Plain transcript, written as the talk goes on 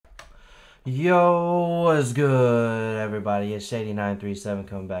Yo, what's good, everybody? It's Shady937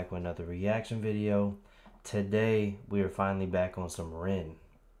 coming back with another reaction video. Today, we are finally back on some Ren.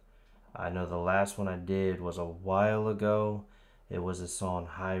 I know the last one I did was a while ago. It was a song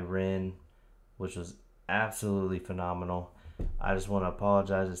High Ren, which was absolutely phenomenal. I just want to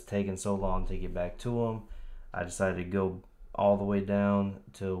apologize it's taking so long to get back to them. I decided to go all the way down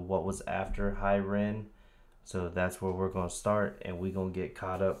to what was after High Ren. So that's where we're going to start, and we're going to get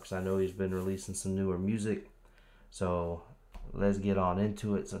caught up because I know he's been releasing some newer music. So let's get on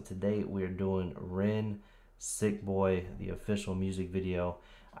into it. So today we're doing Ren, Sick Boy, the official music video.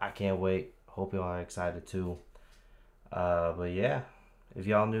 I can't wait. Hope y'all are excited too. But yeah, if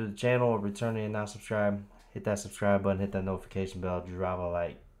y'all new to the channel or returning and not subscribed, hit that subscribe button, hit that notification bell, drop a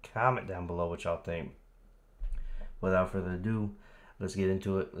like, comment down below what y'all think. Without further ado, let's get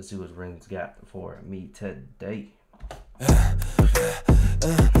into it. Let's see what Ren's got for me today.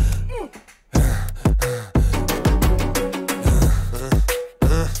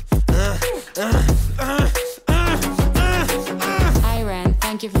 Hi Ren,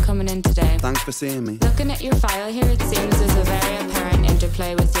 thank you for coming in today. Thanks for seeing me. Looking at your file here, it seems there's a very apparent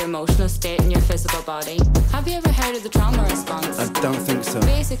interplay with your emotional state and your physical body. Have you ever heard of the trauma response? I don't think so.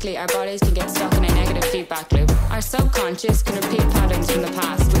 Basically, our bodies can get stuck in a negative feedback loop. Our subconscious can repeat patterns from the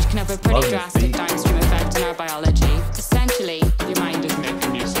past, which can have a pretty drastic downstream effect on our biology. Essentially, your mind is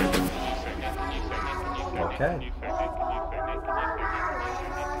making you sick. Okay.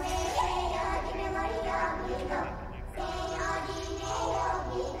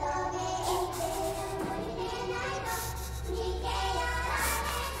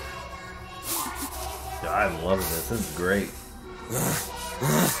 I'm loving this. This is great.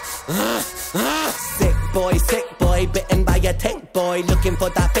 Sick boy, bitten by a tick boy, looking for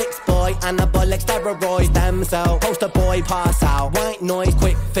that fix boy, anabolic steroids, stem cell, poster boy, pass out, white noise,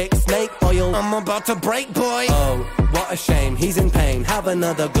 quick fix, snake oil, I'm about to break boy. Oh, what a shame, he's in pain, have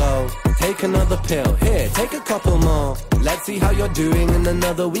another go, take another pill, here, take a couple more, let's see how you're doing in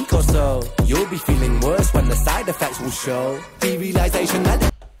another week or so, you'll be feeling worse when the side effects will show, derealization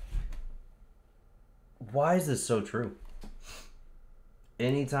that... Why is this so true?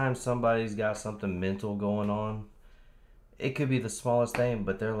 Anytime somebody's got something mental going on, it could be the smallest thing,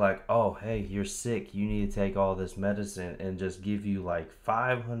 but they're like, oh, hey, you're sick. You need to take all this medicine, and just give you like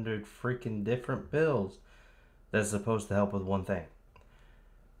 500 freaking different pills that's supposed to help with one thing.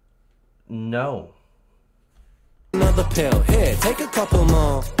 No. Another pill, here, take a couple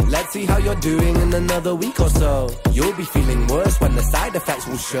more. Let's see how you're doing in another week or so. You'll be feeling worse when the side effects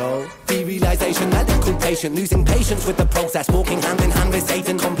will show. Derealization, medical patient, losing patience with the process, walking hand in hand with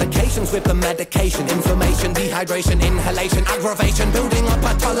Satan. Complications with the medication, inflammation, dehydration, inhalation, aggravation, building up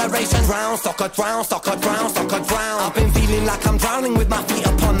a toleration. Drown, soccer, drown, soccer, drown, soccer, drown. I've been feeling like I'm drowning with my feet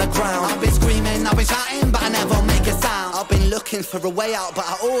upon the ground. I've been screaming, I've been shouting, but I never make a sound. I've been looking for a way out, but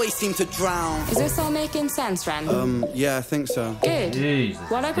I always seem to drown. Is this all making sense, Ren? Yeah, I think so. Good. Jesus,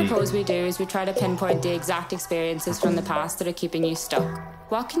 What I propose we do is we try to pinpoint the exact experiences from the past that are keeping you stuck.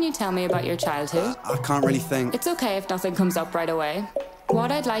 What can you tell me about your childhood? I can't really think. It's okay if nothing comes up right away.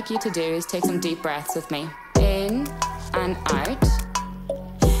 What I'd like you to do is take some deep breaths with me. In and out.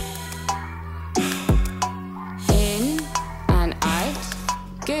 In and out.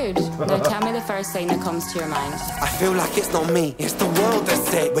 Good. Now tell me the first thing that comes to your mind. I feel like it's not me, it's the world that's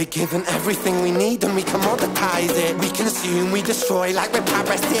sick. We're given everything we need and we commoditize it. We consume, we destroy like we're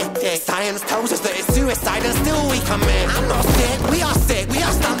parasitic. Science tells us that it's suicide and still we commit. I'm not sick, we are sick. We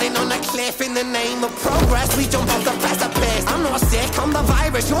are standing on a cliff in the name of progress. We jump off the precipice. I'm not sick, I'm the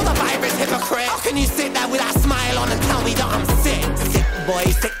virus, you're the virus, hypocrite. How can you sit there with that smile on and tell me that I'm sick?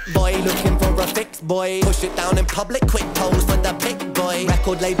 Sick boy, looking for a fix boy. Push it down in public, quick pose for the big boy.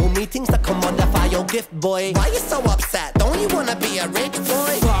 Record label meetings that commodify your gift boy. Why you so upset? Don't you wanna be a rich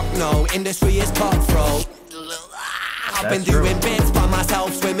boy? Fuck no, industry is cutthroat. I've been doing bits by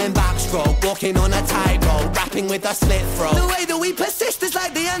myself, swimming backstroke, walking on a tightrope, rapping with a slit throat. The way that we persist is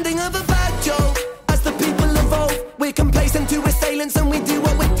like the ending of a bad joke. As the people evolve, we're complacent to assailants and we do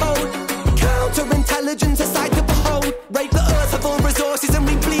what we're told. Counterintelligence, a sight to behold. Rape the earth of all resources and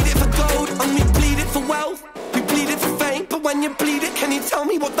we bleed it for gold. And we bleed it for wealth, we bleed it for fame. But when you bleed it, can you tell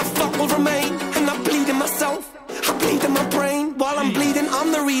me what the fuck will remain? And I bleed in myself, I bleed in my brain. While I'm bleeding,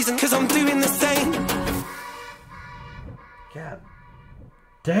 I'm the reason, cause I'm doing the same. God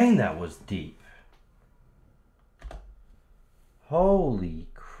dang, that was deep. Holy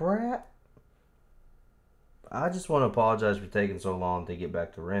crap. I just want to apologize for taking so long to get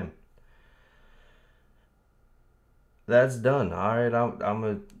back to Ren. That's done.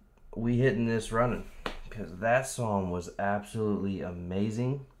 Alright, we hitting this running. Because that song was absolutely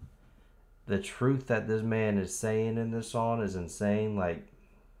amazing. the truth that this man is saying in this song is insane. Like,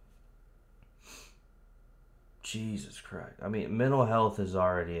 Jesus Christ. I mean, mental health is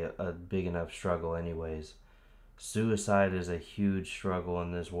already a big enough struggle anyways. Suicide is a huge struggle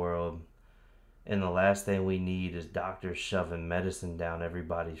in this world. And the last thing we need is doctors shoving medicine down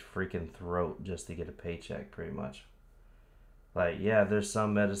everybody's freaking throat just to get a paycheck, pretty much. Like, yeah, there's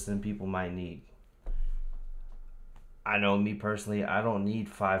some medicine people might need. I know me personally, I don't need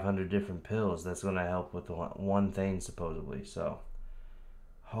 500 different pills that's going to help with one thing, supposedly. So,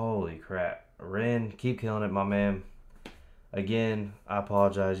 holy crap. Ren, keep killing it, my man. Again, I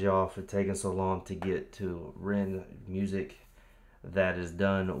apologize, y'all, for taking so long to get to Ren music. That is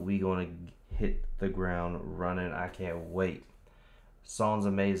done. We going to hit the ground running. I can't wait. Song's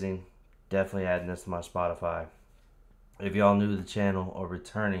amazing. Definitely adding this to my Spotify. If y'all new to the channel or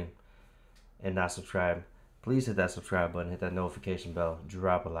returning and not subscribed, please hit that subscribe button, hit that notification bell,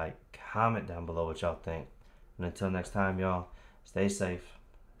 drop a like, comment down below what y'all think. And until next time, y'all, stay safe,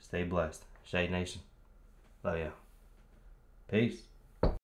 stay blessed. Shade Nation. Love ya. Peace.